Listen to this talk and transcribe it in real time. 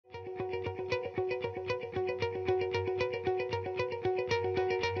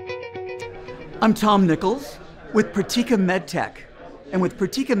I'm Tom Nichols with Pretika MedTech. And with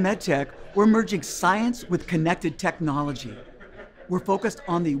Pretika MedTech, we're merging science with connected technology. We're focused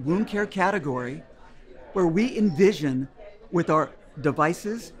on the wound care category, where we envision with our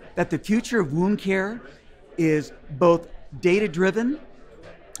devices that the future of wound care is both data-driven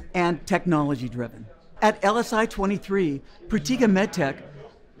and technology-driven. At LSI 23, Pretika MedTech,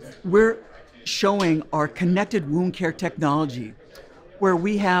 we're showing our connected wound care technology, where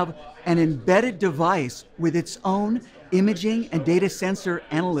we have an embedded device with its own imaging and data sensor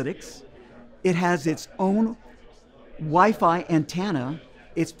analytics. It has its own Wi-Fi antenna,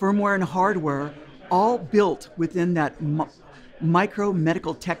 its firmware and hardware, all built within that micro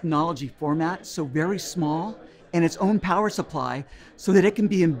medical technology format, so very small, and its own power supply so that it can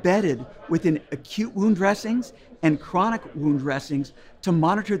be embedded within acute wound dressings and chronic wound dressings to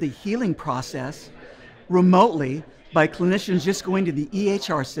monitor the healing process remotely by clinicians just going to the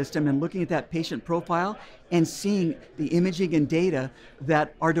EHR system and looking at that patient profile and seeing the imaging and data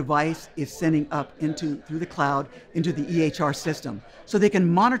that our device is sending up through the cloud into the EHR system. So they can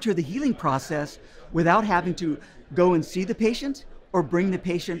monitor the healing process without having to go and see the patient or bring the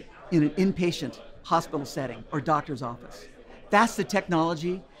patient in an inpatient hospital setting or doctor's office. That's the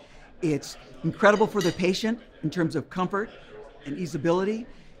technology. It's incredible for the patient in terms of comfort and easeability.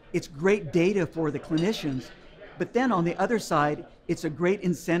 It's great data for the clinicians. But then on the other side, it's a great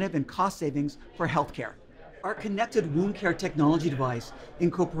incentive and cost savings for healthcare. Our connected wound care technology device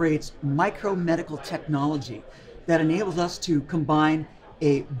incorporates micro-medical technology that enables us to combine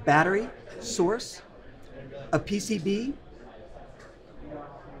a battery source, a PCB,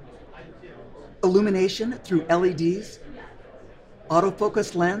 illumination through LEDs,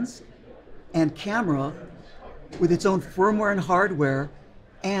 autofocus lens, and camera with its own firmware and hardware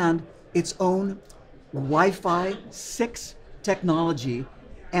and its own Wi-Fi 6 technology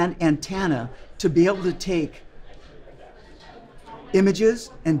and antenna to be able to take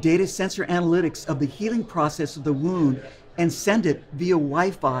images and data sensor analytics of the healing process of the wound and send it via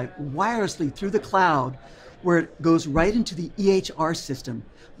Wi-Fi wirelessly through the cloud, where it goes right into the EHR system,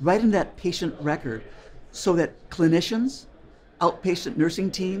 right into that patient record, so that clinicians, outpatient nursing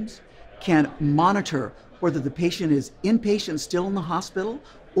teams can monitor whether the patient is inpatient still in the hospital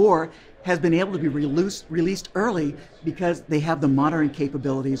or has been able to be released early because they have the monitoring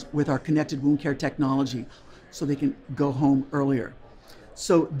capabilities with our connected wound care technology, so they can go home earlier.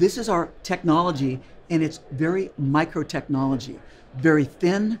 So this is our technology, and it's very micro technology, very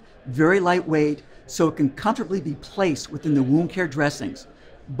thin, very lightweight, so it can comfortably be placed within the wound care dressings,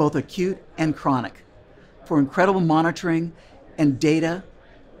 both acute and chronic, for incredible monitoring and data,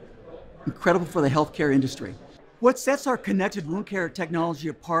 incredible for the healthcare industry. What sets our connected wound care technology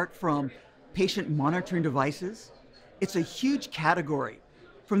apart from patient monitoring devices? It's a huge category.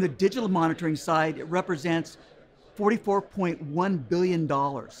 From the digital monitoring side, it represents $44.1 billion.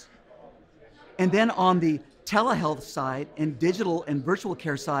 And then on the telehealth side and digital and virtual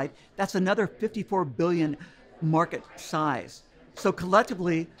care side, that's another $54 billion market size. So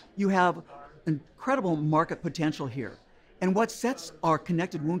collectively, you have incredible market potential here. And what sets our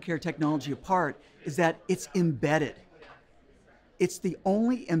connected wound care technology apart is that it's embedded. It's the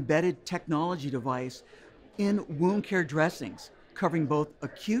only embedded technology device in wound care dressings, covering both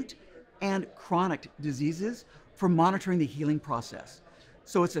acute and chronic diseases for monitoring the healing process.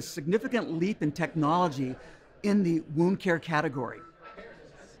 So it's a significant leap in technology in the wound care category.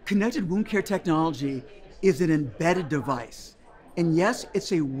 Connected wound care technology is an embedded device. And yes,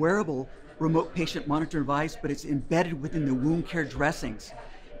 it's a wearable remote patient monitoring device, but it's embedded within the wound care dressings.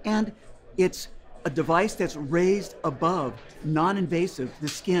 And it's a device that's raised above, non-invasive, the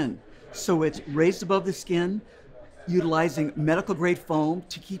skin. So it's raised above the skin, utilizing medical grade foam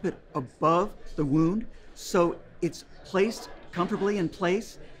to keep it above the wound. So it's placed comfortably in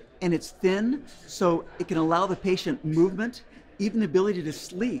place, and it's thin, so it can allow the patient movement, even the ability to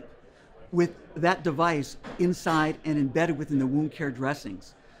sleep with that device inside and embedded within the wound care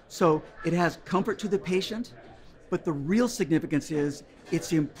dressings. So it has comfort to the patient, but the real significance is it's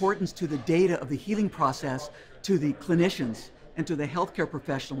the importance to the data of the healing process to the clinicians and to the healthcare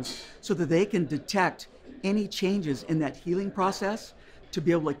professionals so that they can detect any changes in that healing process to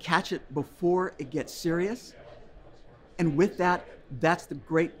be able to catch it before it gets serious. And with that, that's the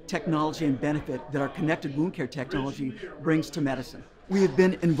great technology and benefit that our connected wound care technology brings to medicine. We have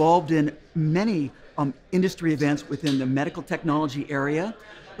been involved in many industry events within the medical technology area,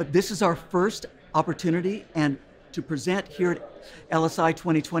 but this is our first opportunity and to present here at LSI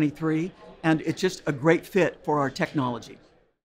 2023, and it's just a great fit for our technology.